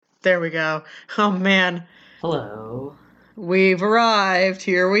There we go. Oh man, Hello. we've arrived.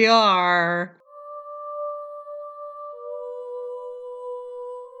 Here we are.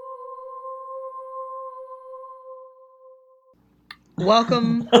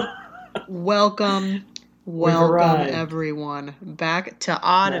 Welcome, welcome, We've welcome arrived. everyone back to That's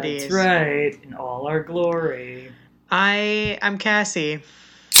Oddities. right. In all our glory. I'm Cassie.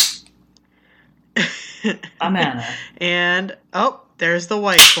 I'm Anna. And, oh, there's the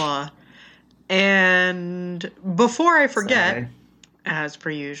White Claw. And before I forget, Sorry. as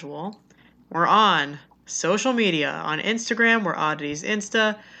per usual, we're on social media. On Instagram, we're Oddities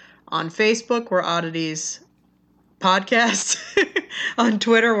Insta. On Facebook, we're Oddities Podcast. On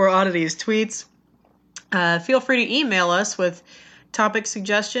Twitter, we're Oddities Tweets. Feel free to email us with topic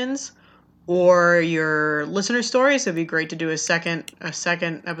suggestions or your listener stories. It'd be great to do a second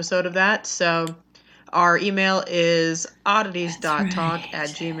episode of that. So our email is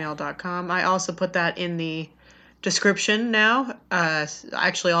oddities.talk@gmail.com. I also put that in the description now.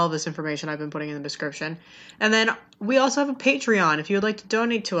 Actually, all of this information I've been putting in the description. And then we also have a Patreon. If you would like to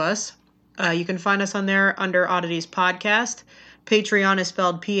donate to us, you can find us on there under Oddities Podcast. Patreon is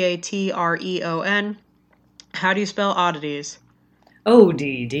spelled Patreon. How do you spell Oddities?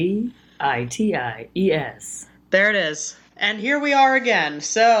 Oddities. There it is. And here we are again.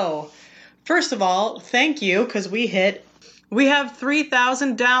 So, first of all, thank you, because we have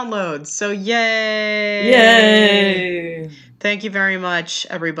 3,000 downloads. So, yay! Yay! Thank you very much,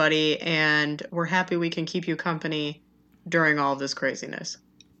 everybody. And we're happy we can keep you company during all of this craziness.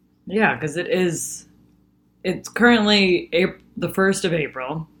 Yeah, because it's currently the 1st of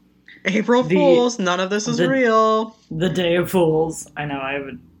April. April Fools, none of this is real. The Day of Fools. I know,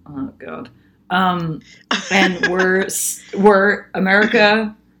 oh god. And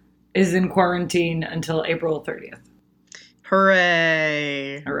America is in quarantine until April 30th.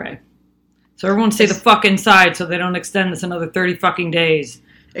 Hooray. Hooray. So everyone stay the fuck inside so they don't extend this another 30 fucking days.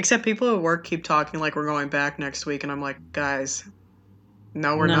 Except people at work keep talking like we're going back next week, and I'm like, guys,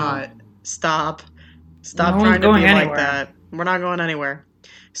 no, we're not. Stop trying to be like that. We're not going anywhere.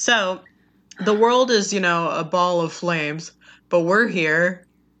 So, the world is, a ball of flames, but we're here.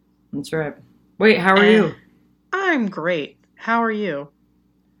 That's right. Wait, how are you? I'm great. How are you?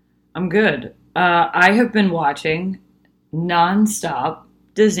 I'm good. I have been watching non-stop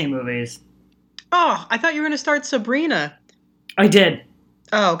Disney movies. Oh, I thought you were going to start Sabrina. I did.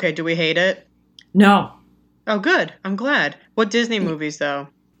 Oh, okay. Do we hate it? No. Oh, good. I'm glad. What Disney movies, though?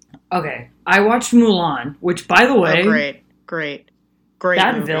 Okay. I watched Mulan, which, by the way... Oh, great.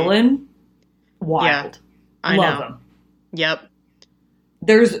 That movie. villain, wild. Yeah, I Love know. him. Yep.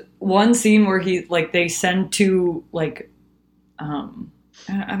 There's one scene where they send two, I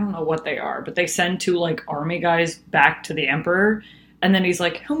don't know what they are, but they send two, army guys back to the Emperor, and then he's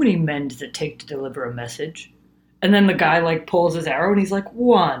like, how many men does it take to deliver a message? And then the guy, pulls his arrow, and he's like,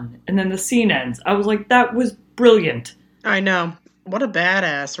 1. And then the scene ends. I was like, that was brilliant. I know. What a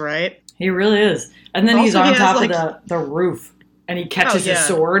badass, right? He really is. And then Also, he's on top of the roof, and he catches his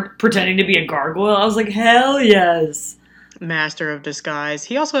sword, pretending to be a gargoyle. I was like, hell yes. Master of disguise.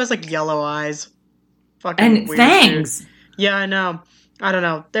 He also has, yellow eyes. Fucking and weird fangs. Dude. Yeah, I know. I don't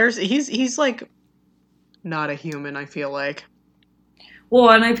know. He's not a human, I feel like.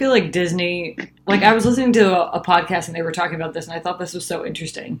 Well, and I feel like Disney, I was listening to a podcast and they were talking about this and I thought this was so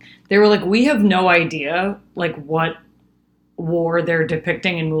interesting. They were like, we have no idea, what war they're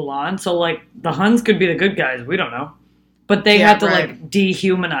depicting in Mulan. So, the Huns could be the good guys. We don't know. But they had to,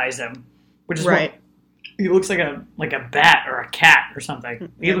 dehumanize him, which is what he looks like a bat or a cat or something.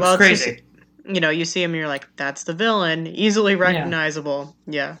 He looks crazy. Just, you see him and you're like, that's the villain. Easily recognizable.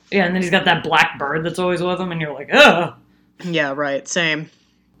 Yeah. Yeah, and then he's got that black bird that's always with him and you're like, ugh. Yeah, right. Same.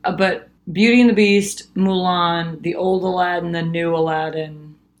 But Beauty and the Beast, Mulan, the old Aladdin, the new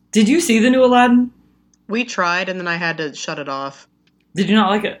Aladdin. Did you see the new Aladdin? We tried, and then I had to shut it off. Did you not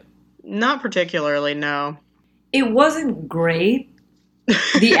like it? Not particularly, no. It wasn't great.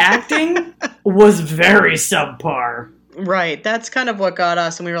 The acting was very subpar. Right. That's kind of what got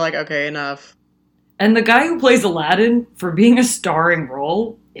us, and we were like, okay, enough. And the guy who plays Aladdin, for being a starring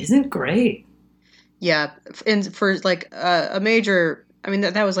role, isn't great. Yeah, and for a major,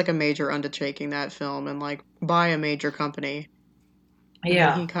 that was a major undertaking, that film, and by a major company.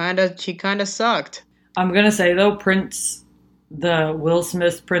 Yeah, he kind of sucked. I'm gonna say though, the Will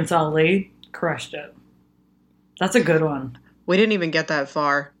Smith Prince Ali crushed it. That's a good one. We didn't even get that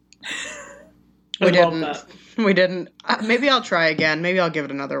far. We didn't. We didn't. Maybe I'll try again. Maybe I'll give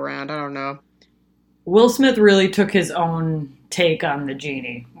it another round. I don't know. Will Smith really took his own take on the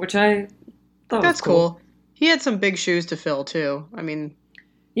genie, which I thought was cool. He had some big shoes to fill, too.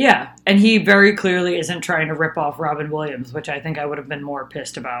 Yeah, and he very clearly isn't trying to rip off Robin Williams, which I think I would have been more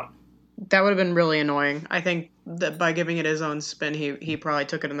pissed about. That would have been really annoying. I think that by giving it his own spin, he probably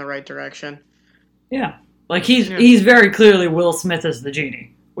took it in the right direction. Yeah. Like he's very clearly Will Smith as the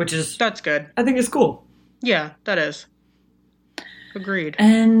genie, which is That's good. I think is cool. Yeah, that is. Agreed.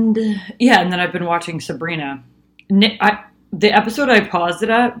 And yeah, and then I've been watching Sabrina. The episode I paused it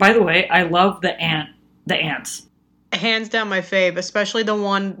at, by the way, I love the ants. Hands down my fave, especially the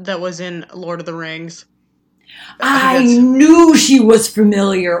one that was in Lord of the Rings. I knew she was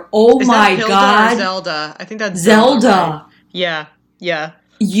familiar. Oh Is my that Hilda god. or Zelda? I think that's Zelda. Right? Yeah, yeah.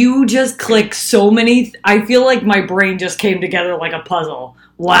 You just click so many. I feel like my brain just came together like a puzzle.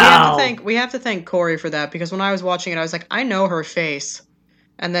 Wow. We have to thank Corey for that, because when I was watching it, I was like, I know her face.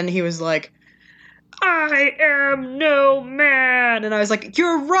 And then he was like, I am no man. And I was like,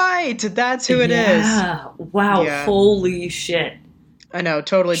 you're right. That's who it is. Yeah. Wow. Yeah. Holy shit. I know.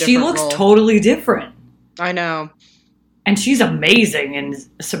 Totally different. She looks role. totally different. I know. And she's amazing in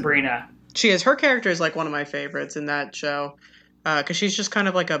Sabrina. She is. Her character is like one of my favorites in that show. Because she's just kind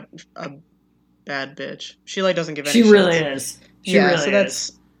of like a bad bitch. She like doesn't give any She shits. really is. She really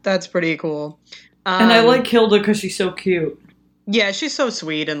is. That's pretty cool. And I like Hilda because she's so cute. Yeah, she's so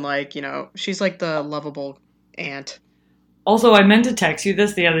sweet and like, she's like the lovable aunt. Also, I meant to text you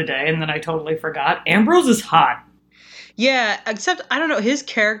this the other day and then I totally forgot. Ambrose is hot. Yeah, except, I don't know, his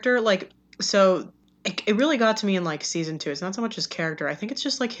character, like, so it really got to me in like season 2. It's not so much his character. I think it's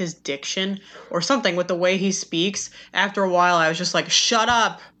just like his diction or something with the way he speaks. After a while, I was just like, shut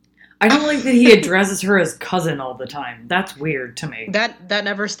up. I don't like that he addresses her as cousin all the time. That's weird to me. That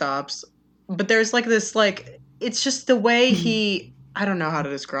never stops. But there's like this, like, it's just the way he, I don't know how to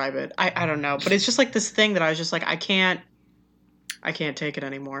describe it. I don't know. But it's just like this thing that I was just like, I can't take it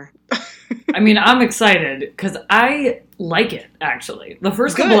anymore. I mean, I'm excited because I like it, actually. The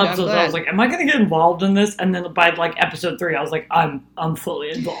first couple episodes, I was like, am I going to get involved in this? And then by like episode 3, I was like, I'm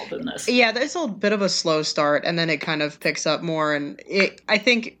fully involved in this. Yeah, there's a bit of a slow start, and then it kind of picks up more. And I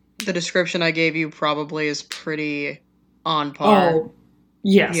think the description I gave you probably is pretty on par. Oh,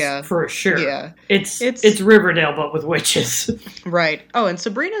 yes, yeah, for sure. Yeah. It's Riverdale, but with witches. Right. Oh, and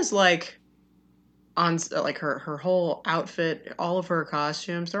Sabrina's like, on like her whole outfit, all of her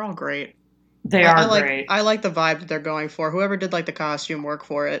costumes, they're all great. They are great. I like the vibe that they're going for. Whoever did like the costume work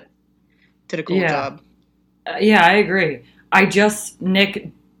for it did a cool job. Yeah, I agree.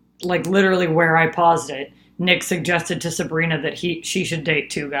 Nick, like literally where I paused it, Nick suggested to Sabrina that she should date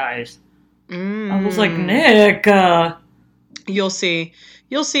 2 guys. I was like, Nick, you'll see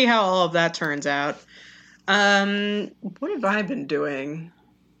how all of that turns out. What have I been doing?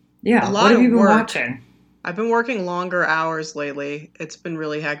 Yeah, what have you been watching? I've been working longer hours lately. It's been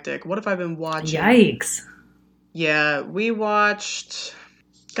really hectic. What have I been watching? Yikes. Yeah, we watched...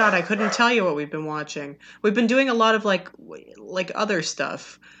 God, I couldn't tell you what we've been watching. We've been doing a lot of like other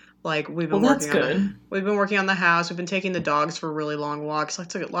stuff. Like we've been we've been working on the house. We've been taking the dogs for really long walks.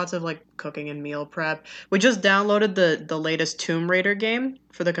 Lots of like cooking and meal prep. We just downloaded the latest Tomb Raider game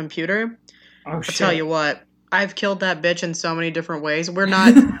for the computer. Oh shit. I'll tell you what. I've killed that bitch in so many different ways. We're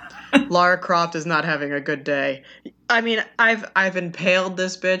not... Lara Croft is not having a good day. I mean, I've impaled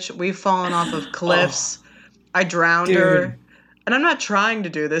this bitch. We've fallen off of cliffs. I drowned her. And I'm not trying to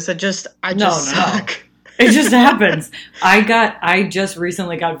do this. I just suck. No. It just happens. I just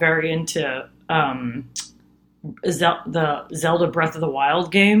recently got very into the Zelda Breath of the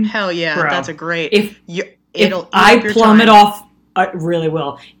Wild game. Hell yeah. Bro, that's a great... If I plummet off... I really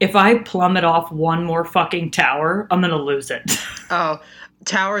will. If I plummet off one more fucking tower, I'm gonna lose it. Oh,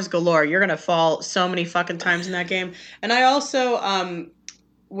 towers galore. You're gonna fall so many fucking times in that game. And I also,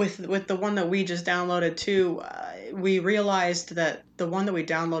 with the one that we just downloaded too, we realized that the one that we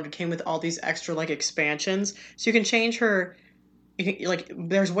downloaded came with all these extra like expansions. So you can change her...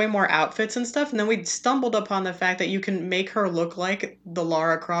 there's way more outfits and stuff, and then we stumbled upon the fact that you can make her look like the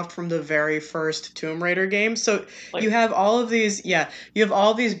Lara Croft from the very first Tomb Raider game. So you have all of these,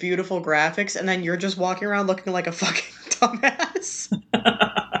 beautiful graphics, and then you're just walking around looking like a fucking dumbass.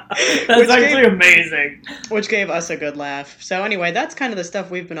 That's actually amazing. Which gave us a good laugh. So anyway, that's kind of the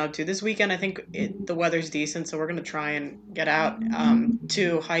stuff we've been up to. This weekend, I think the weather's decent, so we're going to try and get out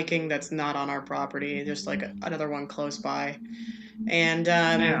to hiking that's not on our property, just like another one close by. And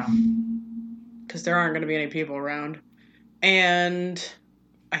because there aren't going to be any people around. And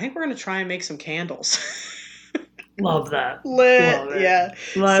I think we're going to try and make some candles. Love that. Lit. Love it. Yeah.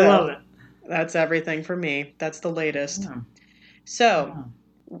 I love it. That's everything for me. That's the latest. Yeah. So,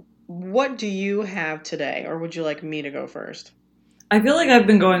 what do you have today? Or would you like me to go first? I feel like I've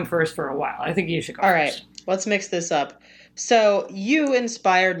been going first for a while. I think you should go first. All right. Let's mix this up. So you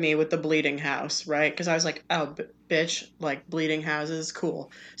inspired me with the bleeding house, right? Because I was like, oh, bitch, like bleeding houses,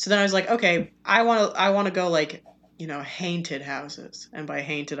 cool. So then I was like, okay, I want to go like, haunted houses, and by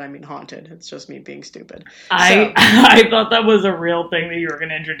haunted I mean haunted. It's just me being stupid. I So I thought that was a real thing that you were going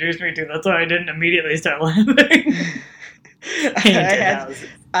to introduce me to. That's why I didn't immediately start laughing. I Haunted had houses.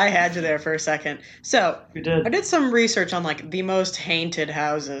 I had you there for a second. So You I did. did some research on like the most haunted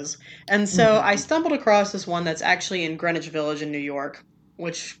houses, and so I Hmm. stumbled across this one that's actually in Greenwich Village in New York,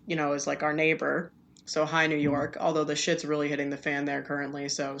 which is like our neighbor. So hi, New York. Although the shit's really hitting the fan there currently,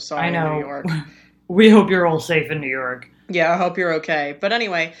 so I sorry, New know. York. We hope you're all safe in New York. Yeah, I hope you're okay. But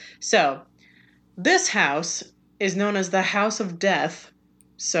anyway, so this house is known as the House of Death,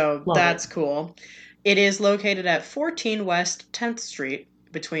 so Love it. that's cool. It is located at 14 West 10th Street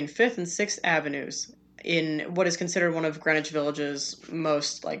between 5th and 6th Avenues in what is considered one of Greenwich Village's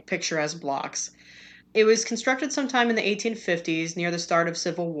most like picturesque blocks. It was constructed sometime in the 1850s near the start of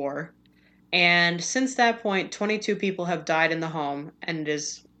Civil War, and since that point 22 people have died in the home, and it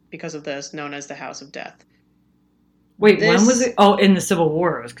is because of this known as the House of Death. Wait, when was This it? Oh, in the Civil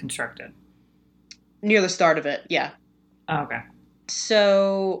War it was constructed. near the start of it, yeah. Oh, okay.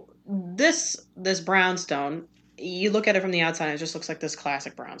 So this brownstone, you look at it from the outside, it just looks like this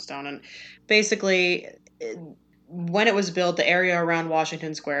classic brownstone. And basically, when it was built, the area around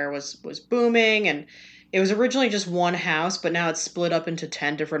Washington Square was booming, and it was originally just one house, but now it's split up into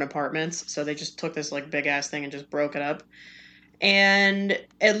 10 different apartments. So they just took this like big ass thing and just broke it up. And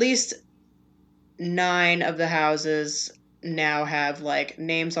at least 9 of the houses now have like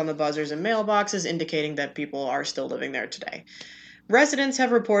names on the buzzers and mailboxes indicating that people are still living there today. Residents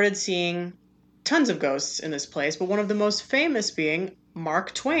have reported seeing tons of ghosts in this place, but one of the most famous being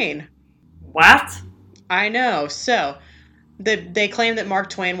Mark Twain. What? I know. So, they claim that Mark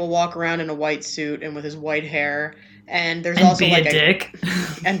Twain will walk around in a white suit and with his white hair, and there's And also be like a a dick?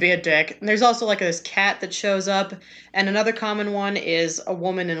 and be a dick. And there's also like this cat that shows up, and another common one is a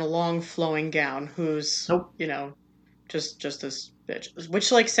woman in a long flowing gown who's, Nope. just this bitch,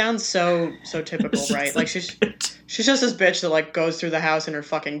 which like sounds so typical, It's right? just a Like bitch. she's just this bitch that like goes through the house in her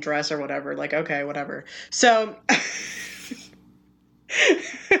fucking dress or whatever. Like, okay, whatever. So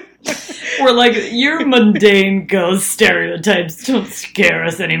We're like, your mundane ghost stereotypes don't scare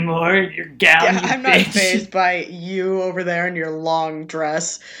us anymore. Your gown, yeah, you I'm not bitch. phased by you over there in your long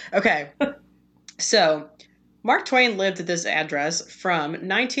dress. Okay. So Mark Twain lived at this address from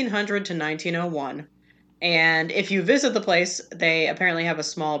 1900 to 1901. And if you visit the place, they apparently have a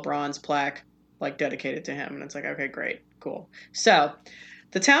small bronze plaque like dedicated to him. And it's like, okay, great, cool. So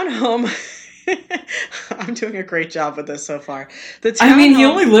the townhome. I'm doing a great job with this so far. The I mean, he townhome.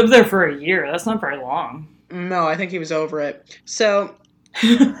 only lived there for a year. That's not very long. No, I think he was over it. So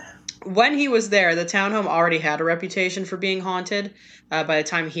when he was there, the townhome already had a reputation for being haunted by the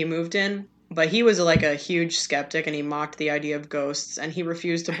time he moved in. But he was like a huge skeptic, and he mocked the idea of ghosts, and he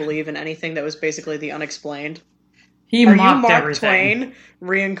refused to believe in anything that was basically the unexplained. He Are you mocked Mark everything. Twain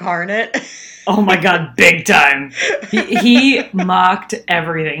reincarnate? Oh my god, big time. He mocked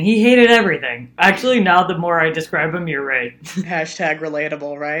everything. He hated everything. Actually, now the more I describe him, you're right. Hashtag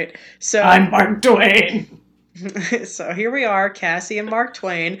relatable, right? I'm So, Mark Twain. so here we are, Cassie and Mark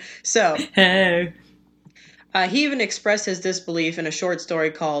Twain. So, Hey. he even expressed his disbelief in a short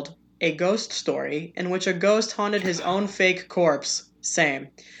story called A Ghost Story, in which a ghost haunted his own fake corpse. Same.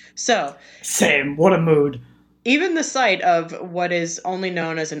 So, Same. What a mood. even the sight of what is only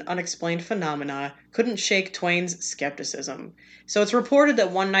known as an unexplained phenomena couldn't shake Twain's skepticism. So it's reported that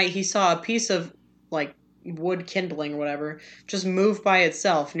one night he saw a piece of, like, wood kindling or whatever just move by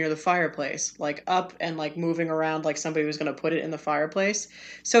itself near the fireplace, like up and like moving around like somebody was going to put it in the fireplace.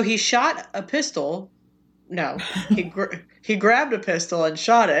 So he shot a pistol. No, he grabbed a pistol and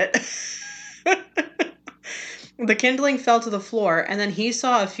shot it. The kindling fell to the floor, and then he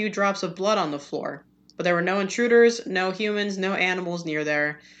saw a few drops of blood on the floor. But there were no intruders, no humans, no animals near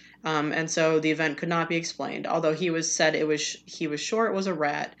there, and so the event could not be explained. Although he was sure it was a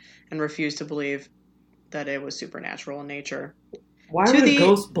rat, and refused to believe that it was supernatural in nature. Why To would a the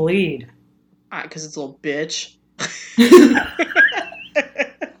ghost bleed? because it's a little bitch.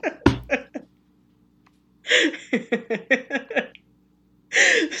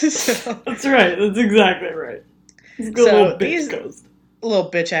 so, That's right. That's exactly right. It's a good so little bitch these ghost.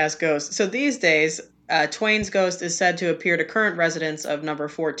 little bitch ass ghosts. So these days, Twain's ghost is said to appear to current residents of number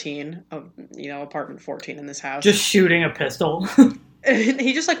 14, of apartment 14 in this house. Just shooting a pistol.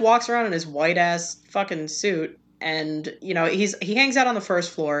 He just like walks around in his white ass fucking suit, and he hangs out on the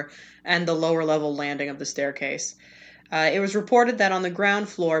first floor and the lower level landing of the staircase. It was reported that on the ground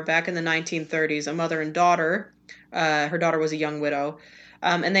floor back in the 1930s, a mother and daughter Her daughter was a young widow,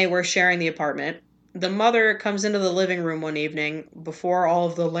 and they were sharing the apartment. The mother comes into the living room one evening before all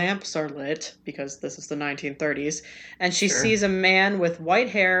of the lamps are lit, because this is the 1930s, and she Sure. sees a man with white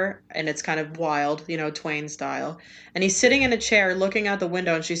hair, and it's kind of wild, Twain style. And he's sitting in a chair looking out the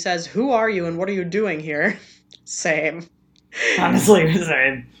window, and she says, "Who are you and what are you doing here?" Same. Honestly,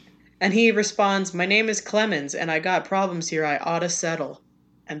 same. And he responds, "My name is Clemens, and I got problems here I ought to settle."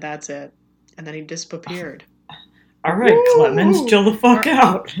 And that's it. And then he disappeared. All right, Woo! Clemens, chill the fuck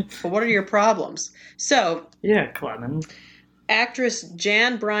out. But what are your problems? So, Yeah, Clemens. actress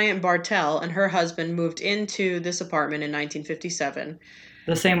Jan Bryant Bartell and her husband moved into this apartment in 1957.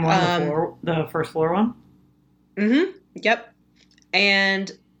 The same one, the first floor one? Mm-hmm. Yep.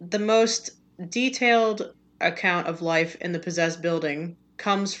 And the most detailed account of life in the possessed building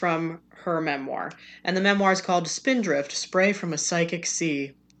comes from her memoir. And the memoir is called Spindrift, Spray from a Psychic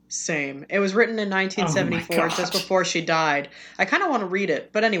Sea. Same. It was written in 1974, just before she died. I kind of want to read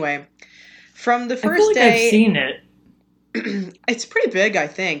it. But anyway, from the first I feel like day... I've seen it. It's pretty big, I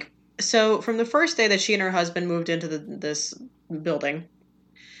think. So from the first day that she and her husband moved into this building,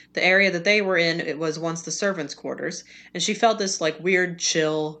 the area that they were in, it was once the servants' quarters, and she felt this like weird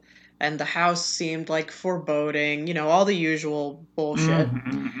chill, and the house seemed like foreboding, all the usual bullshit.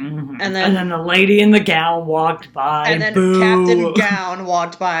 And then the lady in the gown walked by. And then Boo. Captain Gown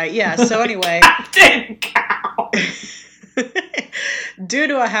walked by. Yeah, so anyway. Captain Gown! Due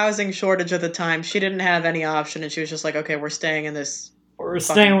to a housing shortage at the time, she didn't have any option, and she was just like, okay, we're staying in this. We're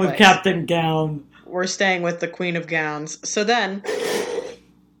staying with place. Captain Gown. We're staying with the Queen of Gowns. So then,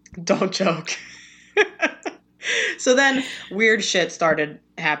 don't joke. So then, weird shit started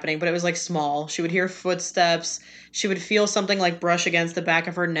happening, but it was like small. She would hear footsteps. She would feel something like brush against the back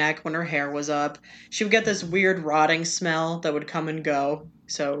of her neck when her hair was up. She would get this weird rotting smell that would come and go.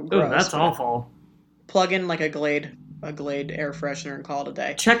 So gross. Oh, that's awful. Plug in like a Glade air freshener and call it a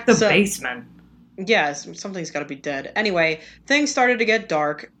day. Check the basement. Yeah, something's got to be dead. Anyway, things started to get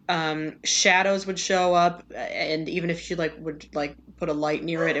dark. Shadows would show up, and even if she would put a light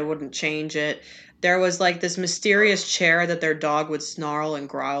near it, it wouldn't change it. There was like this mysterious chair that their dog would snarl and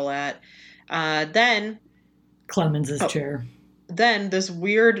growl at. Then Clemens's chair. Then this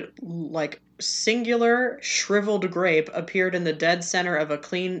weird, singular shriveled grape appeared in the dead center of a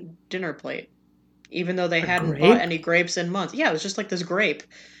clean dinner plate, even though they hadn't bought any grapes in months. Yeah, it was just like this grape.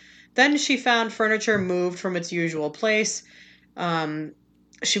 Then she found furniture moved from its usual place.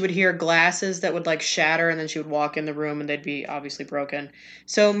 She would hear glasses that would shatter, and then she would walk in the room and they'd be obviously broken.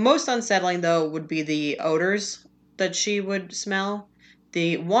 So most unsettling though would be the odors that she would smell.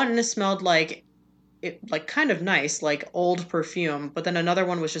 The one smelled kind of nice, like old perfume, but then another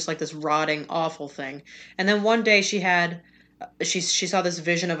one was just like this rotting, awful thing. And then one day she saw this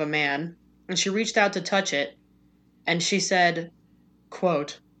vision of a man, and she reached out to touch it, and she said,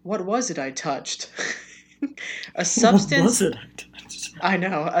 quote, "What was it I touched?" A substance. What was it I touched? I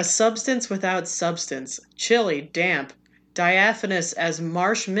know. A substance without substance. Chilly, damp, diaphanous as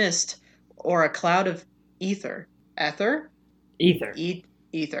marsh mist or a cloud of ether. Ether? Ether.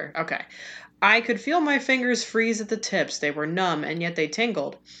 Ether. Okay. I could feel my fingers freeze at the tips. They were numb, and yet they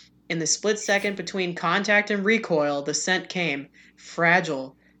tingled. In the split second between contact and recoil, the scent came,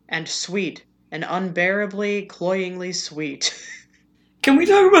 fragile and sweet, and unbearably, cloyingly sweet. Can we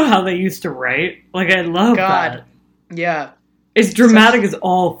talk about how they used to write? I love that. Yeah. It's dramatic as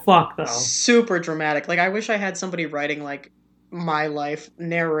all fuck, though. Super dramatic. I wish I had somebody writing, my life,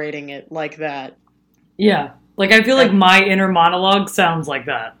 narrating it like that. Yeah. I feel like my inner monologue sounds like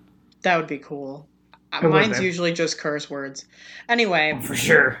that. That would be cool. Mine's usually just curse words. Anyway. Oh, for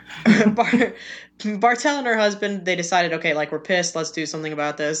sure. Bartell and her husband, they decided, okay, we're pissed, let's do something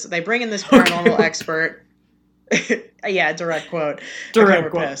about this. They bring in this paranormal expert. Yeah, direct quote.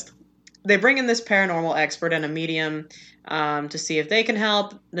 Direct quote. Pissed. They bring in this paranormal expert and a medium to see if they can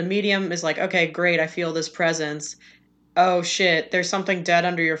help. The medium is like, okay, great, I feel this presence. Oh shit, there's something dead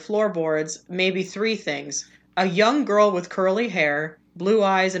under your floorboards. Maybe 3 things. A young girl with curly hair, blue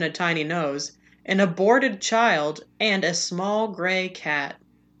eyes, and a tiny nose. An aborted child, and a small gray cat.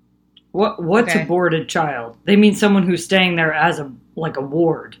 What's Okay. aborted child? They mean someone who's staying there as a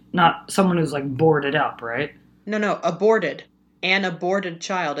ward, not someone who's boarded up, right? No, aborted. An aborted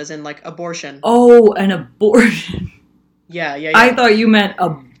child, as in abortion. Oh, an abortion. Yeah. I thought you meant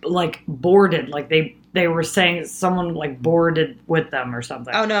boarded, they were saying someone boarded with them or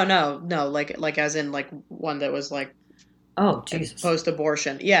something. Oh no, as in one that was oh Jesus,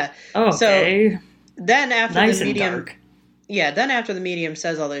 post-abortion. Yeah. okay. So then after Nice the medium, and dark. then after the medium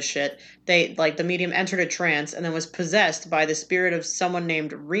says all this shit, the medium entered a trance and then was possessed by the spirit of someone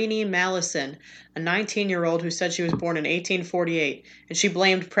named Renee Mallison, a 19-year-old who said she was born in 1848, and she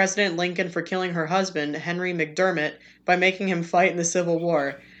blamed President Lincoln for killing her husband, Henry McDermott, by making him fight in the Civil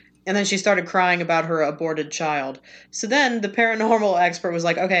War. And then she started crying about her aborted child. So then the paranormal expert was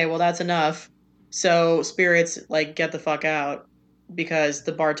like, okay, well, that's enough. So spirits, like, get the fuck out because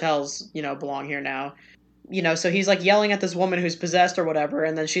the Bartells, belong here now. So he's like yelling at this woman who's possessed or whatever,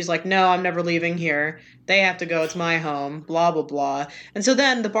 and then she's like, no, I'm never leaving here. They have to go. It's my home, blah, blah, blah. And so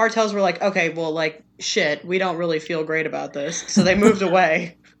then the Bartells were like, okay, well, like, shit, we don't really feel great about this. So they moved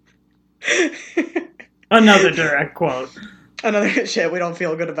away. Another direct quote. Another shit, we don't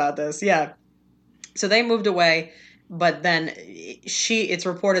feel good about this. Yeah. So they moved away. But then it's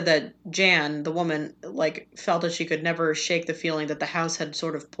reported that Jan, the woman, like, felt that she could never shake the feeling that the house had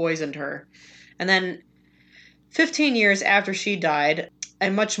sort of poisoned her. And then 15 years after she died, a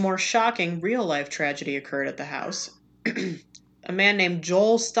much more shocking real-life tragedy occurred at the house. A man named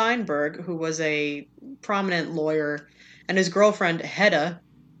Joel Steinberg, who was a prominent lawyer, and his girlfriend, Hedda,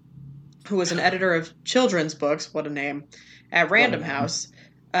 who was an editor of children's books, what a name, at Random House.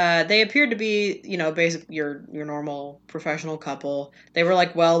 They appeared to be, basically your normal professional couple. They were,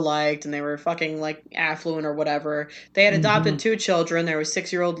 like, well-liked, and they were fucking, like, affluent or whatever. They had adopted 2 children. There was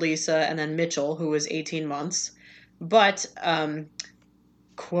 6-year-old Lisa and then Mitchell, who was 18 months. But,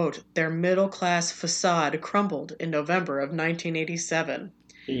 quote, their middle-class facade crumbled in November of 1987.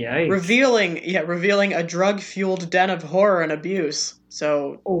 Yikes. Revealing a drug-fueled den of horror and abuse.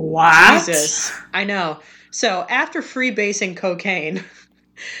 So, what? Jesus. I know. So, after freebasing cocaine...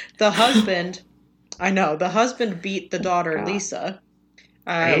 The husband beat the daughter, Lisa,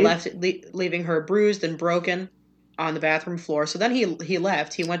 leaving her bruised and broken on the bathroom floor. So then he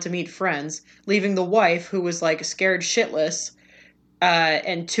left. He went to meet friends, leaving the wife, who was, like, scared shitless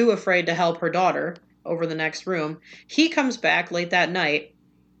and too afraid to help her daughter, over the next room. He comes back late that night.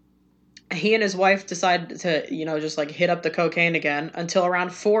 He and his wife decide to, just, like, hit up the cocaine again until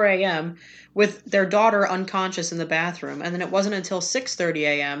around 4 a.m., with their daughter unconscious in the bathroom. And then it wasn't until 6:30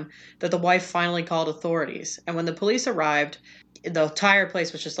 a.m. that the wife finally called authorities. And when the police arrived, the entire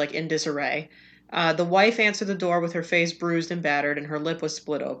place was just, like, in disarray. The wife answered the door with her face bruised and battered, and her lip was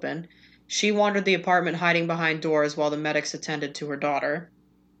split open. She wandered the apartment hiding behind doors while the medics attended to her daughter.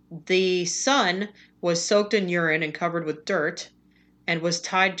 The son was soaked in urine and covered with dirt, and was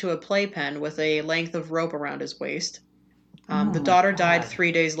tied to a playpen with a length of rope around his waist. The daughter died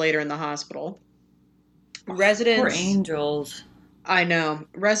 3 days later in the hospital. Residents... Poor angels. I know.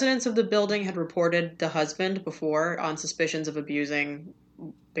 Residents of the building had reported the husband before on suspicions of abusing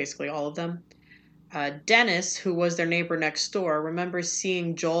basically all of them. Dennis, who was their neighbor next door, remembers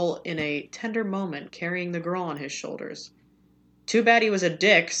seeing Joel in a tender moment carrying the girl on his shoulders. Too bad he was a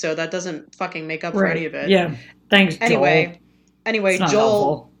dick, so that doesn't fucking make up for any of it. Yeah. Thanks, Joel. Anyway, Joel...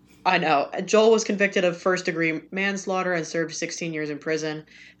 helpful. I know. Joel was convicted of first-degree manslaughter and served 16 years in prison,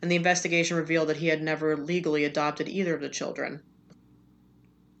 and the investigation revealed that he had never legally adopted either of the children.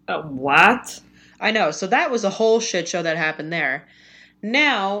 What? I know. So that was a whole shit show that happened there.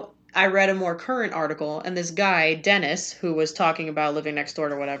 Now, I read a more current article, and this guy, Dennis, who was talking about living next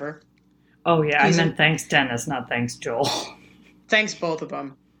door or whatever. Oh, yeah. I meant thanks, Dennis, not thanks, Joel. Thanks, both of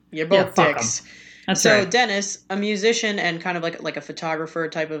them. You're both dicks. That's so right. Dennis, a musician and kind of like a photographer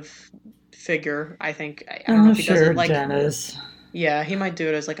type of figure, I think. I don't know if he does it like Dennis. Yeah, he might do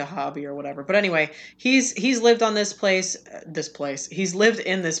it as like a hobby or whatever. But anyway, he's lived on this place. He's lived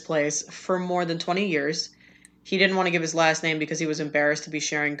in this place for more than 20 years. He didn't want to give his last name because he was embarrassed to be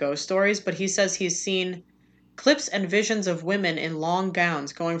sharing ghost stories, but he says he's seen clips and visions of women in long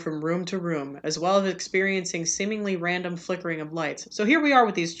gowns going from room to room, as well as experiencing seemingly random flickering of lights. So here we are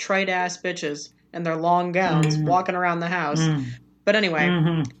with these trite-ass bitches and their long gowns walking around the house. But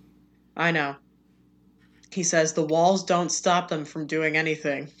anyway, I know. He says the walls don't stop them from doing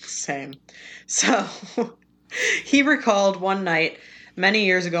anything. Same. So he recalled one night many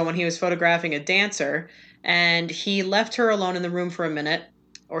years ago when he was photographing a dancer, and he left her alone in the room for a minute,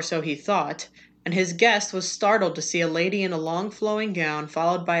 or so he thought, and his guest was startled to see a lady in a long flowing gown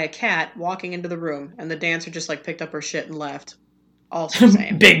followed by a cat walking into the room, and the dancer just like picked up her shit and left. Also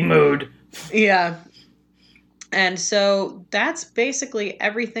same. Big mood. Yeah. And so that's basically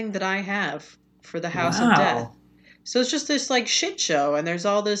everything that I have for the House of Death. So it's just this like shit show, and there's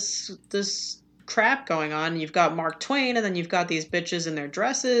all this crap going on. You've got Mark Twain, and then you've got these bitches in their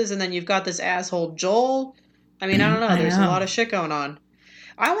dresses, and then you've got this asshole Joel. I mean, I don't know. There's a lot of shit going on.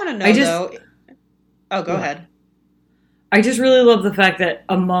 I want to know though. Oh, go ahead. I just really love the fact that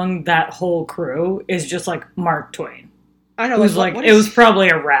among that whole crew is just like Mark Twain. I know. who's like, it was probably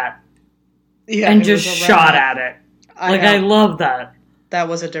a rat, yeah, and just shot at it. I love that. That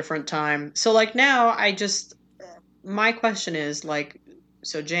was a different time. So like now, my question is like,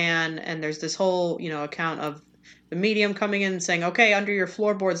 so Jan, and there's this whole account of the medium coming in and saying, okay, under your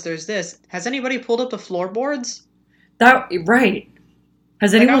floorboards, there's this. Has anybody pulled up the floorboards? Right.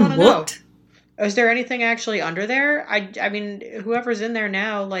 Has anyone looked? Know. Is there anything actually under there? I mean, whoever's in there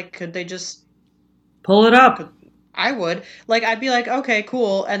now, like, could they just pull it up? I would. Like, I'd be like, okay,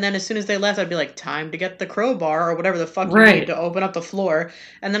 cool. And then as soon as they left, I'd be like, time to get the crowbar or whatever the fuck you need to open up the floor.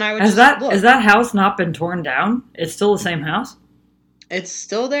 And then I would Has that house not been torn down? It's still the same house? It's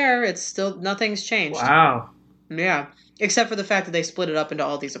still there. It's still, nothing's changed. Wow. Yeah. Except for the fact that they split it up into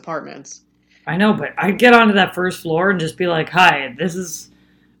all these apartments. I know, but I'd get onto that first floor and just be like, hi,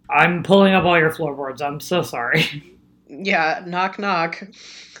 I'm pulling up all your floorboards. I'm so sorry. Yeah, knock, knock.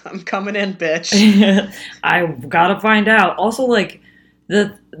 I'm coming in, bitch. I've got to find out. Also, like,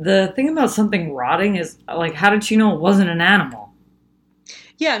 the thing about something rotting is, like, how did she know it wasn't an animal?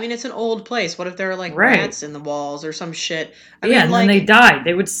 Yeah, I mean, it's an old place. What if there are, like, rats in the walls or some shit? And then they died.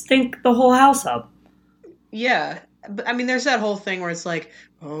 They would stink the whole house up. Yeah. But, I mean, there's that whole thing where it's like,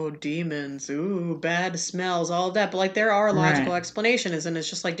 oh, demons, ooh, bad smells, all of that. But, like, there are logical explanations, and it's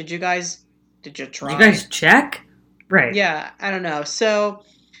just like, did you try? Did you guys check? Right. Yeah, I don't know. So,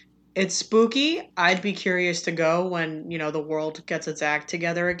 it's spooky. I'd be curious to go when, the world gets its act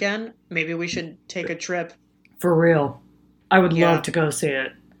together again. Maybe we should take a trip. For real. I would love to go see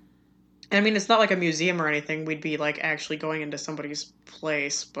it. I mean, it's not like a museum or anything. We'd be, like, actually going into somebody's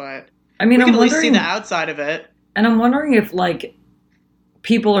place, but I mean, we can at least see the outside of it. And I'm wondering if, like,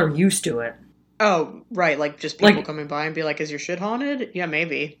 people are used to it. Oh, right. Like, just people coming by and be like, is your shit haunted? Yeah,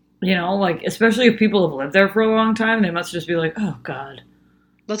 maybe. Like, especially if people have lived there for a long time, they must just be like, oh, God.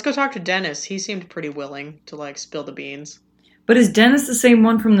 Let's go talk to Dennis. He seemed pretty willing to, like, spill the beans. But is Dennis the same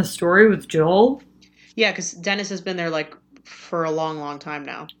one from the story with Joel? Yeah, because Dennis has been there, like, for a long, long time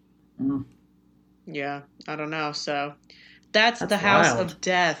now. Mm. Yeah, I don't know. So, that's the House of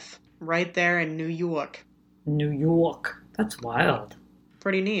Death right there in New York. New York. That's wild.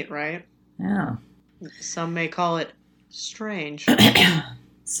 Pretty neat, right? Yeah. Some may call it strange.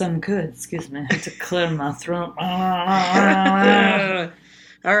 Some could. Excuse me. I had to clear my throat.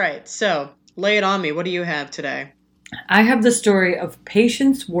 All right. So, lay it on me. What do you have today? I have the story of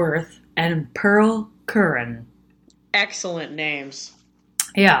Patience Worth and Pearl Curran. Excellent names.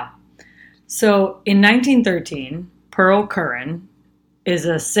 Yeah. So, in 1913, Pearl Curran is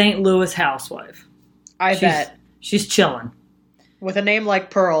a St. Louis housewife. I bet. She's chilling. With a name like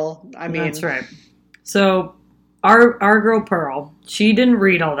Pearl, I mean... That's right. So, our girl Pearl, she didn't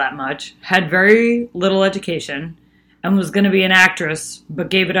read all that much, had very little education, and was going to be an actress, but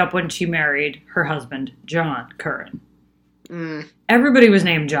gave it up when she married her husband, John Curran. Everybody was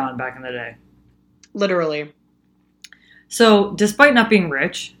named John back in the day. Literally. So, despite not being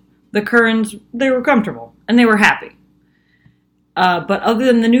rich, the Currans, they were comfortable, and they were happy. But other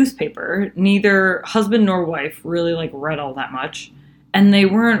than the newspaper, neither husband nor wife really, like, read all that much. And they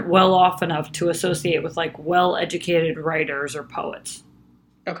weren't well off enough to associate with, like, well-educated writers or poets.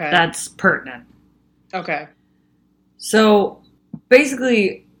 Okay. That's pertinent. Okay. So,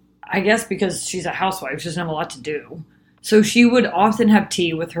 basically, I guess because she's a housewife, she doesn't have a lot to do. So she would often have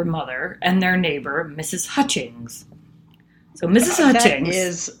tea with her mother and their neighbor, Mrs. Hutchings. So Mrs. Hutchings... That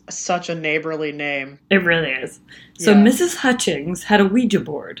is such a neighborly name. It really is. So Mrs. Hutchings had a Ouija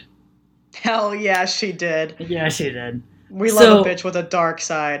board. Hell yeah, she did. Yeah, she did. We love a bitch with a dark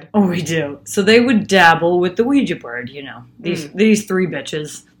side. Oh, we do. So they would dabble with the Ouija board, These three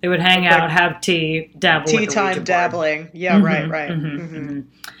bitches. They would hang out, have tea, dabble with the Ouija board. Tea time dabbling. Yeah, right.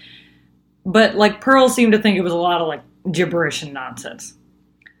 But, like, Pearl seemed to think it was a lot of, like, gibberish and nonsense.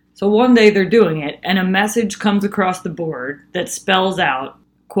 So one day they're doing it, and a message comes across the board that spells out,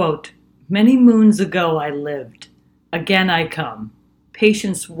 quote, "Many moons ago I lived. Again I come.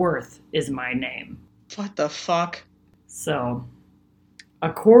 Patience Worth is my name." What the fuck? So,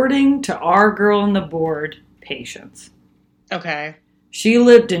 according to our girl on the board, Patience. Okay. She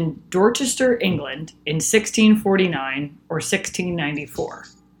lived in Dorchester, England in 1649 or 1694.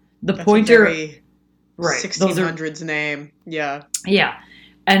 The That's pointer... a very 1600s name. Yeah. Yeah.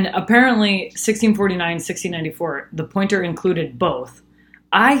 And apparently 1649, 1694, the pointer included both.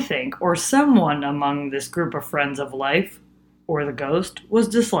 I think, or someone among this group of friends of life, or the ghost, was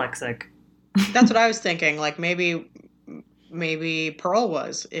dyslexic. That's what I was thinking. Like, maybe Pearl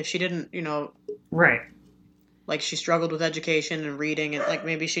was. If she didn't, Right. Like, she struggled with education and reading, and, like,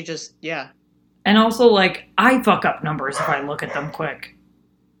 maybe she just, yeah. And also, like, I fuck up numbers if I look at them quick.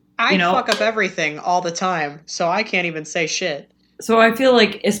 I You know, fuck up everything all the time, so I can't even say shit. so I feel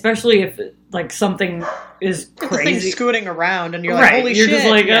like, especially if like something is If the thing's crazy, scooting around and you're like, holy you're shit. just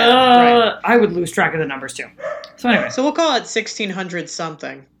like, right. I would lose track of the numbers too. So anyway, So we'll call it 1600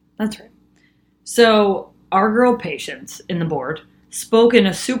 something. that's right. So our girl Patience in the board spoke in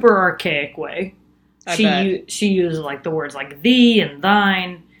a super archaic way. She used like the words like thee and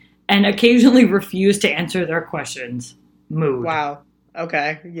thine, and occasionally refused to answer their questions. Mood. Wow.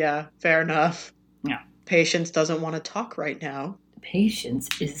 Okay. Yeah. Fair enough. Yeah. Patience doesn't want to talk right now. Patience.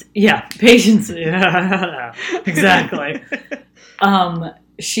 Yeah, exactly.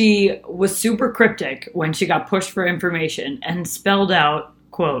 She was super cryptic when she got pushed for information and spelled out,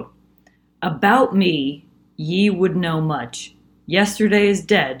 quote, "About me, ye would know much. Yesterday is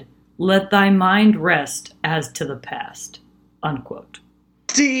dead. Let thy mind rest as to the past." Unquote.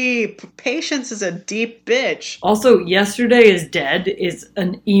 Deep. Patience is a deep bitch. Also, Yesterday is Dead is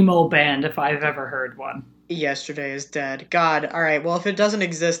an emo band if I've ever heard one. Yesterday is dead. God. All right. Well, if it doesn't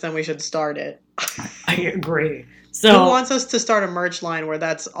exist, then we should start it. I agree. Who So, wants us to start a merch line where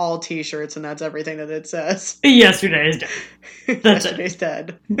that's all t-shirts and that's everything that it says? Yesterday is Dead. That's it. Yesterday's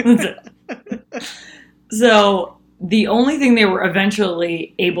dead. That's it. So, the only thing they were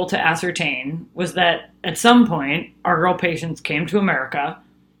eventually able to ascertain was that at some point, our girl Patience came to America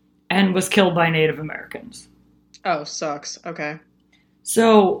and was killed by Native Americans. Oh, sucks. Okay.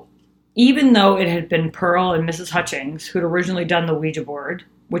 So, even though it had been Pearl and Mrs. Hutchings who'd originally done the Ouija board,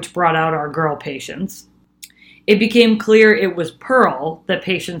 which brought out our girl Patience, it became clear it was Pearl that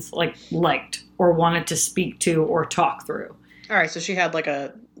Patience liked or wanted to speak to or talk through. All right. So she had like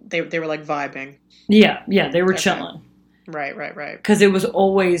they were like vibing. Yeah, they were Okay. chilling. Right. Because it was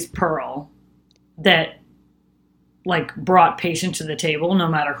always Pearl that brought Patience to the table no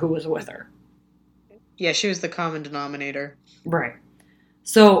matter who was with her. Yeah, she was the common denominator. Right.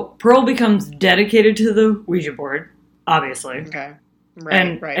 So Pearl becomes dedicated to the Ouija board, obviously. Okay.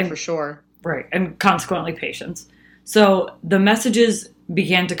 Right, And for sure. Right, and consequently Patience. So the messages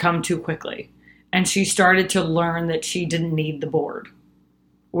began to come too quickly, and she started to learn that she didn't need the board.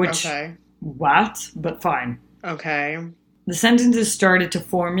 Which, Okay. what? But fine. Okay. The sentences started to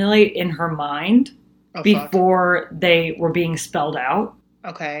formulate in her mind Oh, fuck. before they were being spelled out.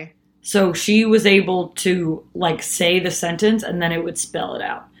 Okay. So she was able to, say the sentence, and then it would spell it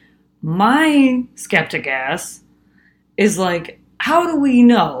out. My skeptic ass is how do we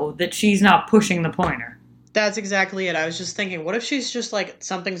know that she's not pushing the pointer? That's exactly it. I was just thinking, what if she's just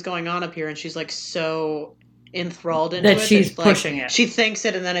something's going on up here and she's so enthralled into That it she's pushing it. She thinks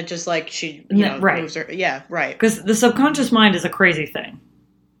it and then it just she right. moves her. Yeah, right. Because the subconscious mind is a crazy thing.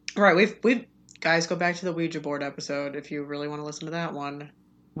 Right. We've guys, go back to the Ouija board episode if you really want to listen to that one.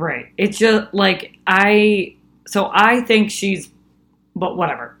 Right. It's just I think she's, but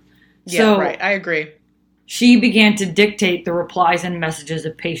whatever. Yeah, so right. I agree. She began to dictate the replies and messages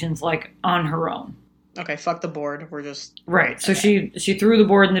of Patience on her own. Okay, fuck the board. We're just right. So okay. she threw the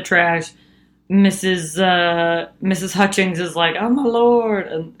board in the trash. Mrs. Hutchings is oh my lord,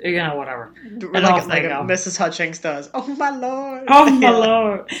 and whatever. And like Mrs. Hutchings does. Oh my lord. Oh my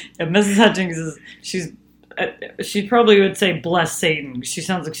lord. And Mrs. Hutchings she probably would say bless Satan. She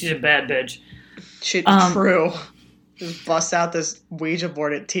sounds like she's a bad bitch. True. Just bust out this Ouija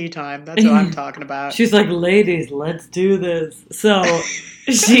board at tea time. That's what I'm talking about. She's like, ladies, let's do this. So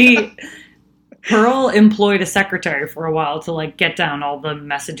Pearl employed a secretary for a while to get down all the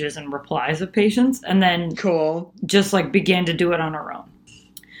messages and replies of Patience, and then cool. Just began to do it on her own.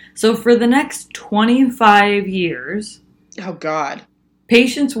 So for the next 25 years, oh god,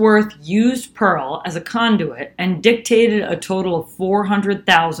 Patience Worth used Pearl as a conduit and dictated a total of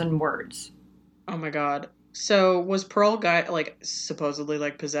 400,000 words. Oh my god. So was Pearl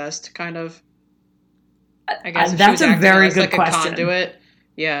supposedly possessed, kind of? I guess that's a very good question. A conduit.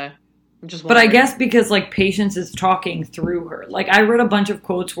 Yeah. I'm just wondering. But I guess because Patience is talking through her. I read a bunch of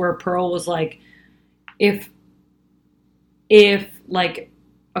quotes where Pearl was if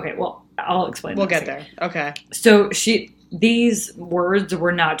okay, well, I'll explain. We'll get there. Okay. So these words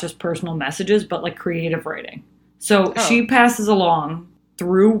were not just personal messages, but creative writing. So she passes along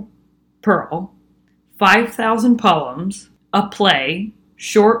through Pearl 5,000 poems, a play,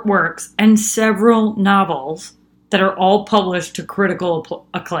 short works, and several novels that are all published to critical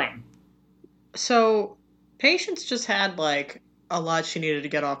acclaim. So Patience just had a lot she needed to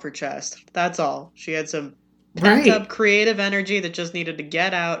get off her chest. That's all. She had some pent up creative energy that just needed to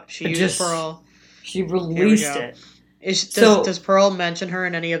get out. She used Pearl. She released it. Does Pearl mention her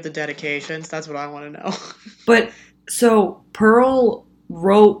in any of the dedications? That's what I want to know. But so Pearl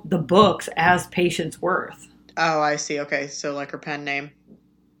wrote the books as Patience Worth. Oh, I see. Okay, so her pen name.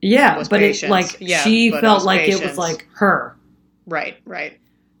 Yeah, was but Patience. it like Yeah, she but felt like it was Patience. like her. Right.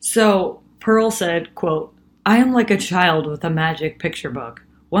 So Pearl said, quote, "I am like a child with a magic picture book.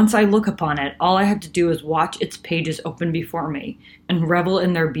 Once I look upon it, all I have to do is watch its pages open before me and revel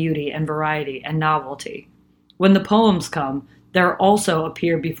in their beauty and variety and novelty. When the poems come, there also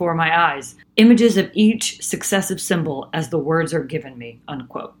appear before my eyes images of each successive symbol as the words are given me,"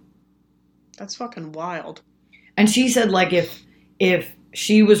 unquote. That's fucking wild. And she said, like, if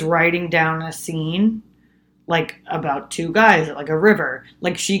she was writing down a scene, like, about two guys at, like, a river,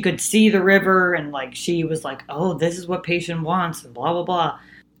 like, she could see the river, and, like, she was like, oh, this is what Patient wants, and blah, blah, blah.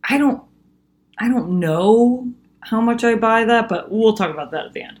 I don't know how much I buy that, but we'll talk about that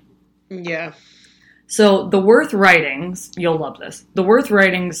at the end. Yeah. So the Worth writings, you'll love this, the Worth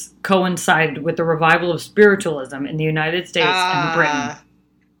writings coincided with the revival of spiritualism in the United States and Britain.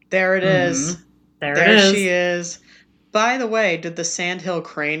 There it is. There it is. She is. By the way, did the Sandhill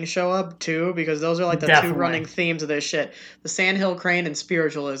Crane show up too? Because those are like the Definitely. two running themes of this shit. The Sandhill Crane and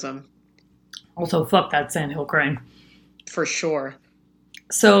spiritualism. Also, fuck that Sandhill Crane. For sure.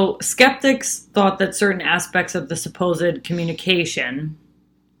 So, skeptics thought that certain aspects of the supposed communication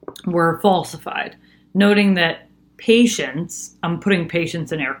were falsified, noting that Patience, I'm putting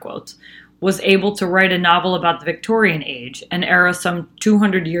Patience in air quotes, was able to write a novel about the Victorian age, an era some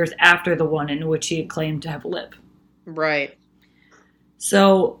 200 years after the one in which she had claimed to have lived. Right.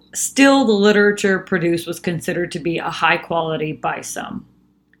 So, still the literature produced was considered to be a high quality by some.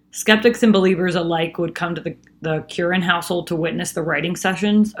 Skeptics and believers alike would come to the Curran household to witness the writing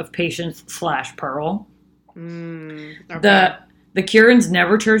sessions of Patience/Pearl. Okay. The Currans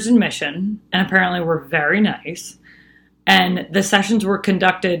never charged admission, and apparently were very nice. And the sessions were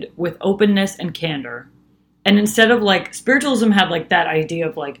conducted with openness and candor. And instead of, like, spiritualism had, like, that idea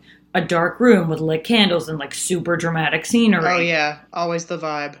of, like, a dark room with lit candles and, like, super dramatic scenery. Oh, yeah. Always the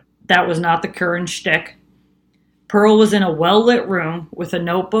vibe. That was not the Curran shtick. Pearl was in a well-lit room with a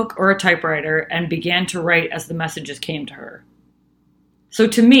notebook or a typewriter and began to write as the messages came to her. So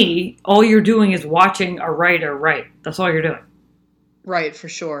to me, all you're doing is watching a writer write. That's all you're doing. Right, for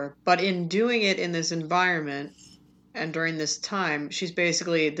sure. But in doing it in this environment and during this time, she's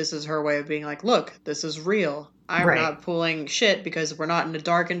basically, this is her way of being like, look, this is real. I'm Right. not pulling shit because we're not in a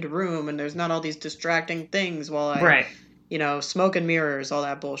darkened room and there's not all these distracting things while I, Right. Smoke and mirrors, all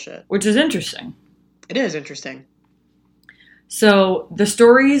that bullshit. Which is interesting. It is interesting. So the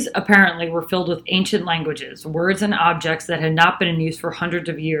stories apparently were filled with ancient languages, words and objects that had not been in use for hundreds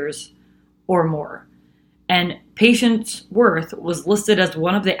of years or more. And Patience Worth was listed as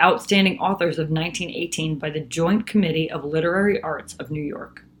one of the outstanding authors of 1918 by the Joint Committee of Literary Arts of New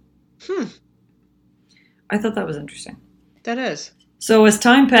York. I thought that was interesting. That is. So as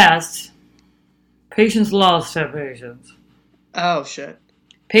time passed, Patience lost her patience. Oh, shit.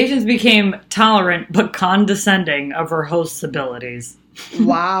 Patience became tolerant but condescending of her host's abilities.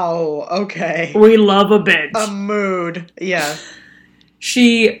 Wow. Okay. We love a bitch. A mood. Yeah.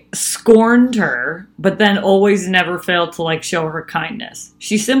 She scorned her, but then always never failed to, like, show her kindness.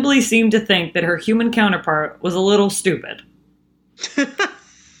 She simply seemed to think that her human counterpart was a little stupid.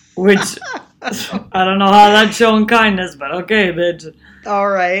 Which, I don't know how that's showing kindness, but okay, bitch. All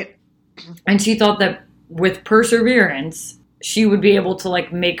right. And she thought that with perseverance, she would be able to,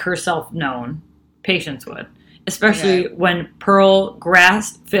 like, make herself known. Patience would. Especially when Pearl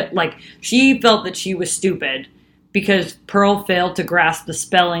grasped, she felt that she was stupid because Pearl failed to grasp the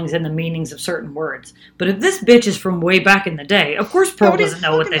spellings and the meanings of certain words. But if this bitch is from way back in the day, of course Pearl doesn't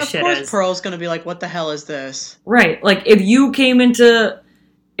know what this shit is. Of course Pearl's gonna be like, what the hell is this? Right. Like, if you came into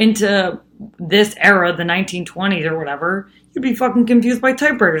this era, the 1920s or whatever, you'd be fucking confused by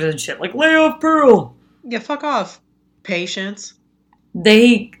typewriters and shit. Like, lay off Pearl! Yeah, fuck off. Patience.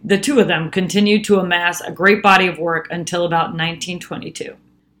 The two of them continued to amass a great body of work until about 1922.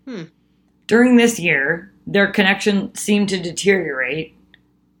 During this year, their connection seemed to deteriorate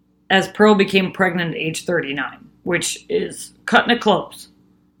as Pearl became pregnant at age 39, which is cutting it close.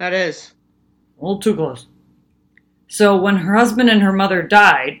 That is. A little too close. So when her husband and her mother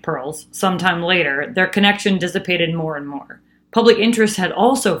died, Pearl's, sometime later, their connection dissipated more and more. Public interest had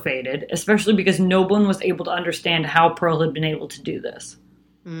also faded, especially because no one was able to understand how Pearl had been able to do this.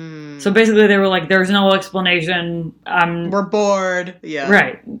 So basically they were like, there's no explanation. We're bored. Yeah.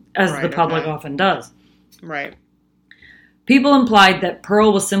 Right. As the public often does. Right. People implied that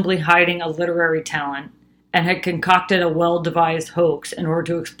Pearl was simply hiding a literary talent and had concocted a well-devised hoax in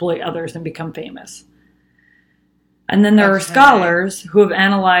order to exploit others and become famous. And then there are scholars who have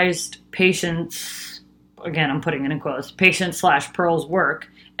analyzed Patience, again I'm putting it in quotes, Patience/Pearl's work,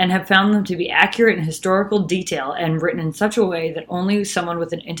 and have found them to be accurate in historical detail and written in such a way that only someone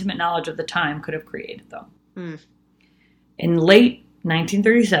with an intimate knowledge of the time could have created them. Hmm. In late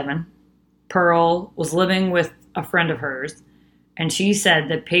 1937, Pearl was living with a friend of hers, and she said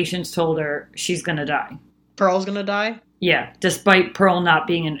that patients told her she's going to die. Pearl's gonna die? Yeah, despite Pearl not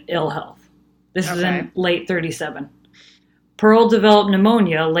being in ill health. This was in late 37. Pearl developed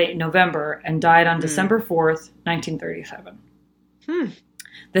pneumonia late November and died on December 4th, 1937.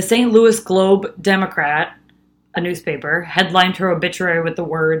 The St. Louis Globe-Democrat, a newspaper, headlined her obituary with the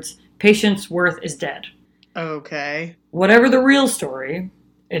words, "Patience Worth is dead." Okay. Whatever the real story,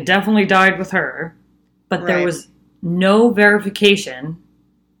 it definitely died with her, but there was no verification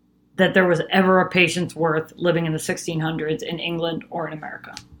that there was ever a Patience Worth living in the 1600s in England or in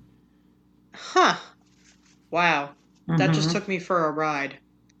America. Huh. Wow. That just took me for a ride.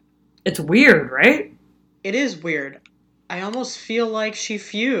 It's weird, right? It is weird. I almost feel like she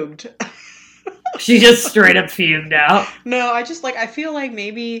fugued. She just straight up fugued out. No, I feel like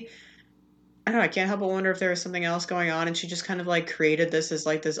maybe, I don't know, I can't help but wonder if there was something else going on and she just kind of like created this as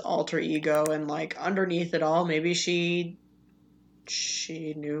like this alter ego and like underneath it all, maybe she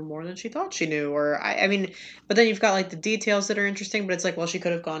knew more than she thought she knew, or I mean, but then you've got like the details that are interesting, but it's like, well, she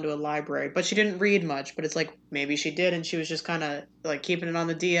could have gone to a library, but she didn't read much, but it's like, maybe she did and she was just kind of like keeping it on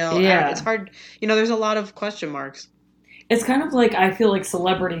the DL. Yeah. It's hard, there's a lot of question marks. It's kind of like, I feel like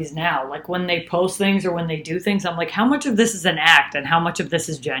celebrities now, like when they post things or when they do things, I'm like, how much of this is an act and how much of this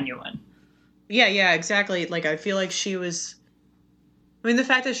is genuine? Yeah, exactly. Like, I feel like the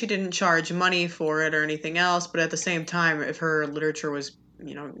fact that she didn't charge money for it or anything else, but at the same time, if her literature was,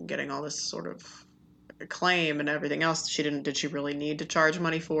 getting all this sort of acclaim and everything else, did she really need to charge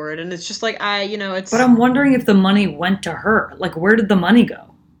money for it? And it's just like, it's... But I'm wondering if the money went to her. Like, where did the money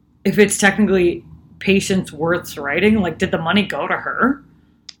go? If it's technically Patience Worth's writing, like, did the money go to her?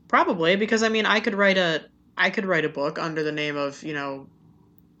 Probably, because, I could write a book under the name of,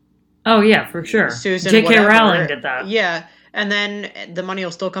 Oh, yeah, for sure. Susan J.K. whatever. Rowling did that. Yeah, and then the money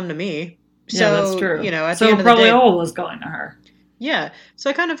will still come to me. So, yeah, that's true. At the end of it the probably day, all was going to her. Yeah, so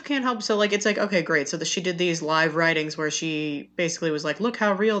I kind of can't help. So, like, it's like, okay, great. So she did these live writings where she basically was like, look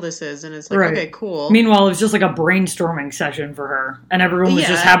how real this is. And it's like, okay, cool. Meanwhile, it was just like a brainstorming session for her. And everyone was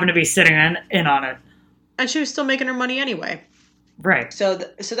just happened to be sitting in on it. And she was still making her money anyway. Right. So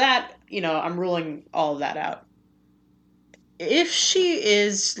that, I'm ruling all of that out. If she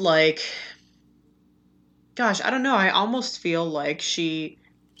is like... Gosh, I don't know. I almost feel like she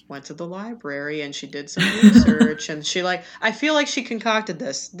went to the library and she did some research and I feel like she concocted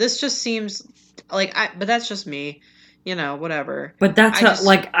this. This just seems like, but that's just me, whatever. But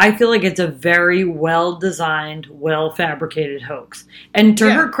I feel like it's a very well-designed, well-fabricated hoax. And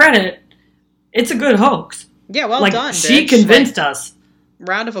to her credit, it's a good hoax. Yeah, well done, she bitch. convinced us.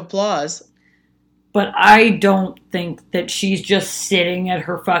 Round of applause. But I don't think that she's just sitting at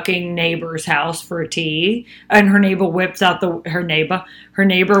her fucking neighbor's house for tea, and her neighbor whips out her neighbor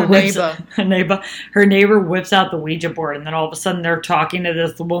whips out the Ouija board, and then all of a sudden they're talking to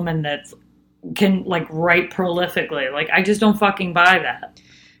this woman that can like write prolifically. Like, I just don't fucking buy that.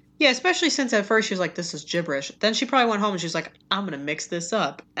 Yeah, especially since at first she was like, this is gibberish. Then she probably went home and she's like, I'm gonna mix this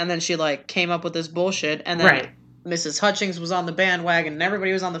up, and then she like came up with this bullshit, and then Mrs. Hutchings was on the bandwagon, and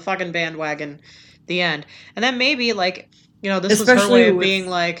everybody was on the fucking bandwagon. The end. And then maybe like, this was her way of being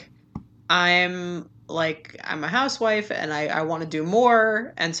like, I'm a housewife and I want to do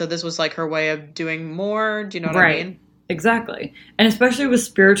more, and so this was like her way of doing more. Do you know what I mean? Exactly. And especially with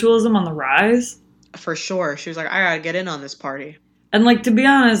spiritualism on the rise. For sure. She was like, I gotta get in on this party. And like, to be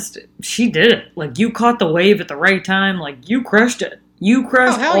honest, she did it. Like, you caught the wave at the right time. Like, you crushed it. You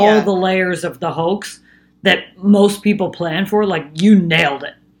crushed all the layers of the hoax that most people plan for. Like, you nailed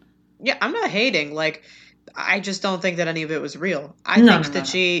it. Yeah, I'm not hating. Like, I just don't think that any of it was real. I think that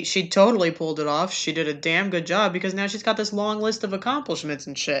she totally pulled it off. She did a damn good job because now she's got this long list of accomplishments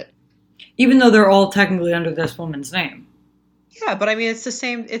and shit. Even though they're all technically under this woman's name. Yeah, but it's the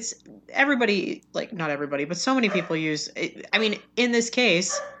same. It's everybody, like, not everybody, but so many people use it. In this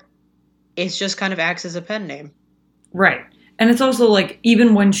case, it's just kind of acts as a pen name. Right. And it's also like,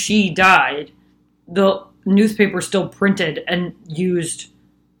 even when she died, the newspaper still printed and used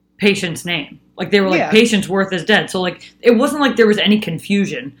Patient's name. Like, they were like, Patience Worth is dead. So, like, it wasn't like there was any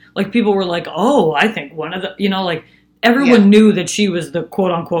confusion. Like, people were like, oh, I think one of the, like, everyone knew that she was the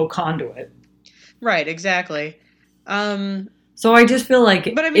quote-unquote conduit. Right, exactly. So I just feel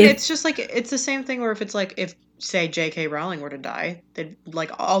like... But, it's just, like, it's the same thing where if, say, J.K. Rowling were to die, they'd,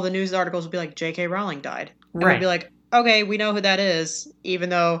 like, all the news articles would be like, J.K. Rowling died. And we'd be like, okay, we know who that is, even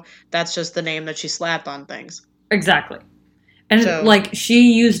though that's just the name that she slapped on things. Exactly. And So- like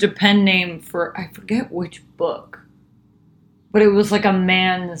she used a pen name for I forget which book, but it was like a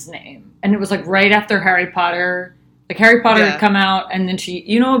man's name, and it was like right after Harry Potter. Like Harry Potter Yeah. had come out, and then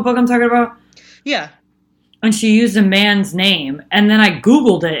you know what book I'm talking about? Yeah. And she used a man's name, and then I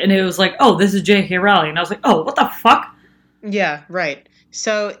Googled it, and it was like, oh, this is J.K. Rowling, and I was like, oh, what the fuck? Yeah, right.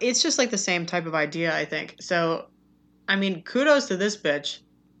 So it's just like the same type of idea, I think. So, I mean, kudos to this bitch,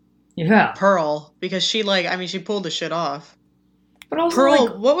 Yeah, Pearl, because she she pulled the shit off. but also Pearl,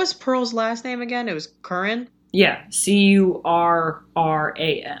 like, what was Pearl's last name again? It was Curran? yeah,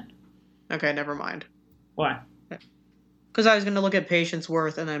 Curran. Okay, never mind. Why? Because I was going to look at Patience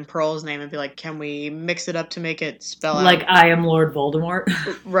Worth and then Pearl's name and be like, can we mix it up to make it spell out? Like I am Lord Voldemort.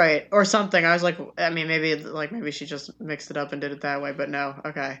 Right, or something. I was like, I mean, maybe she just mixed it up and did it that way, but no,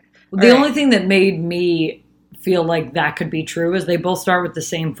 okay. The All only right. thing that made me feel like that could be true is they both start with the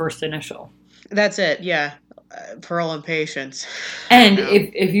same first initial. That's it, yeah. Pearl and Patience. And Yeah.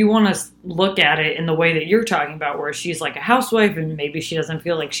 if you want to look at it in the way that you're talking about, where she's like a housewife and maybe she doesn't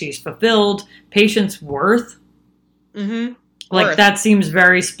feel like she's fulfilled, Patience Worth, Mm-hmm. like Worth. that seems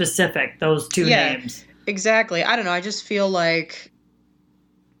very specific, those two Yeah. names. Exactly. I don't know. I just feel like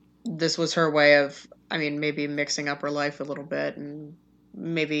this was her way of, maybe mixing up her life a little bit and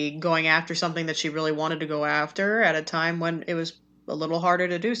maybe going after something that she really wanted to go after at a time when it was a little harder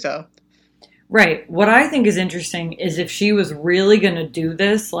to do so. Right. What I think is interesting is if she was really going to do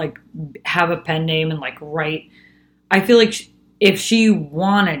this, like have a pen name and like write, I feel like if she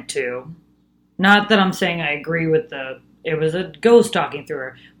wanted to, not that I'm saying I agree with it was a ghost talking through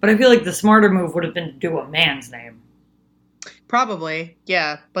her, but I feel like the smarter move would have been to do a man's name. Probably,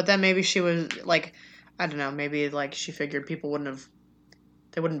 yeah. But then maybe she was like, I don't know, maybe like she figured people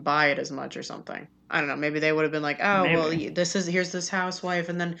wouldn't buy it as much or something. I don't know. Maybe they would have been like, oh, Maybe. well, here's this housewife,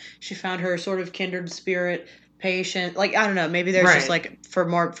 and then she found her sort of kindred spirit patient. Like, I don't know. Maybe there's just Right. like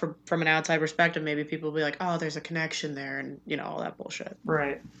from an outside perspective, maybe people will be like, oh, there's a connection there, and all that bullshit.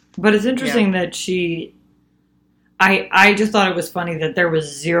 Right. But it's interesting that I just thought it was funny that there was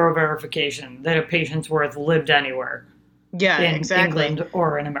zero verification that a Patience Worth lived anywhere Yeah, in exactly. England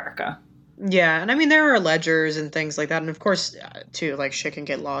or in America. Yeah, and I mean there are ledgers and things like that, and of course, too, like shit can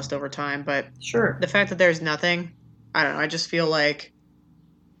get lost over time. But Sure. the fact that there's nothing, I don't know. I just feel like,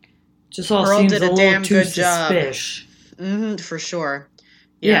 Just all Pearl seems did a a little damn too good job. suspicious. for sure.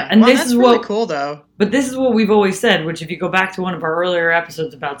 Yeah, and well, this that's is really what- cool, though. But this is what we've always said, which if you go back to one of our earlier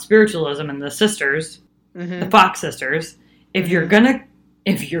episodes about spiritualism and the sisters, Hmm. the Fox sisters, if you're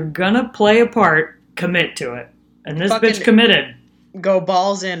gonna play a part, commit to it. And this Fucking- bitch committed. Go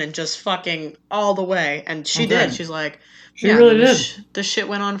balls in and just fucking all the way, and she Okay. did. She's like, She yeah, really this did. This shit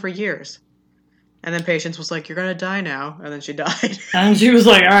went on for years, and then Patience was like, "You're gonna die now," and then she died. And she was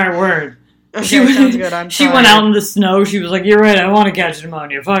like, all right, word. Okay, She went- sounds good. I'm She went tired. out in the snow. She was like, you're right, I want to catch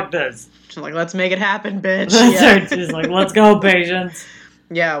pneumonia. Fuck this. She's like, "Let's make it happen, bitch." That's yeah. her. She's like, let's go, Patience.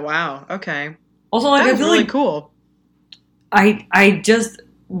 Yeah. Wow. Okay. Also, like, That I was feel really like cool. I just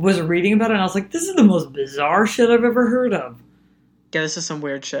was reading about it and I was like, this is the most bizarre shit I've ever heard of. Yeah, this is some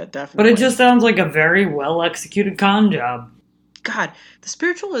weird shit, But definitely. it just sounds like a very well executed con job. God, the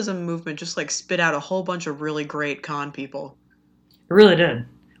spiritualism movement just like spit out a whole bunch of really great con people. It really did.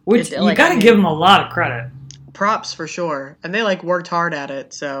 Which It- you like, got I to mean- give them a lot of credit. Props for sure, and they like worked hard at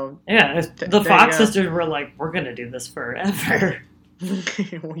it. So Yeah, if There the you Fox go. sisters were like, we're gonna do this forever.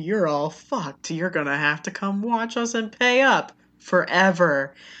 well, you're all fucked. You're gonna have to come watch us and pay up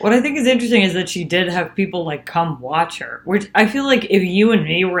forever. What I think is interesting is that she did have people like come watch her. Which I feel like if you and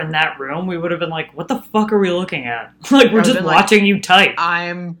me were in that room, we would have been like, "What the fuck are we looking at? Like we're would've just been like, watching you type."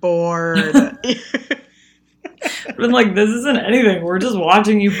 I'm bored. Been like, "This isn't anything. We're just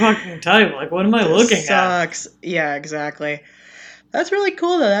watching you fucking type. Like, what am I looking at?" Sucks. Yeah, exactly. That's really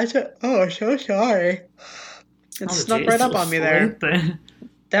cool though. Oh, so sorry. It Oh, snuck geez, right up so on me there. sleepy.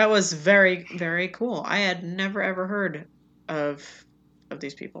 That was very, very cool. I had never ever heard of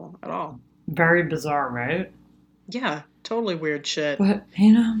these people at all. Very bizarre, right? Yeah, totally weird shit. But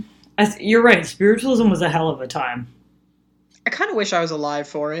you're right. Spiritualism was a hell of a time. I kind of wish I was alive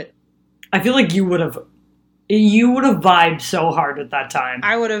for it. I feel like you would have vibed so hard at that time.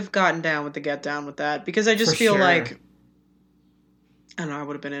 I would have gotten down with the get down with that because I just For feel sure. like I don't know. I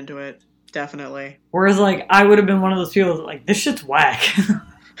would have been into it definitely. Whereas, like, I would have been one of those people that like, this shit's whack.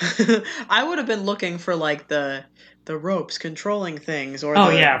 I would have been looking for like the ropes controlling things or Oh,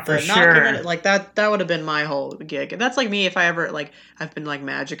 the, yeah, for the not sure. gonna- like that would have been my whole gig. That's like me if I ever like I've been like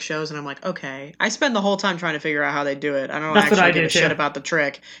magic shows and I'm like, okay, I spend the whole time trying to figure out how they do it. I don't That's what actually I give do, a shit too. about the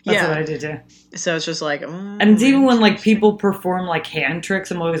trick. That's yeah, what I did too. so it's just like And it's even when like people perform like hand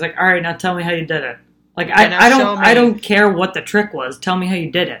tricks, I'm always like, all right, now tell me how you did it. Like now I show don't I me. don't care what the trick was. Tell me how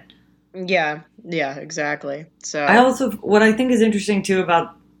you did it. Yeah, yeah, exactly. So I also what I think is interesting too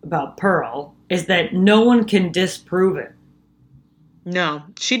about Pearl is that no one can disprove it. no,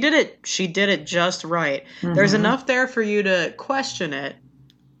 she did it. She did it just right. There's Hmm. enough there for you to question it,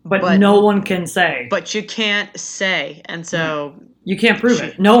 But but no one can say. but you can't say. And so You can't prove she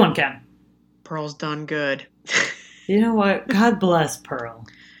it. No one can. Pearl's done good. You know what? God bless Pearl.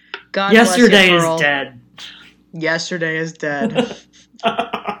 God Yesterday bless you, is Pearl. dead. Yesterday is dead.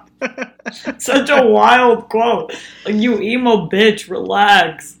 Such a wild quote. Like, you emo bitch,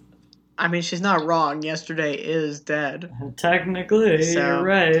 relax. I mean, she's not wrong. Yesterday is dead. Technically, So- you're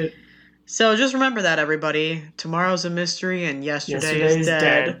right. So just remember that, everybody. Tomorrow's a mystery, and yesterday Yesterday's is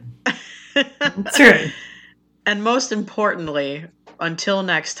dead. That's right. And most importantly, until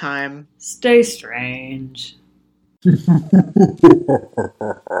next time, Stay strange.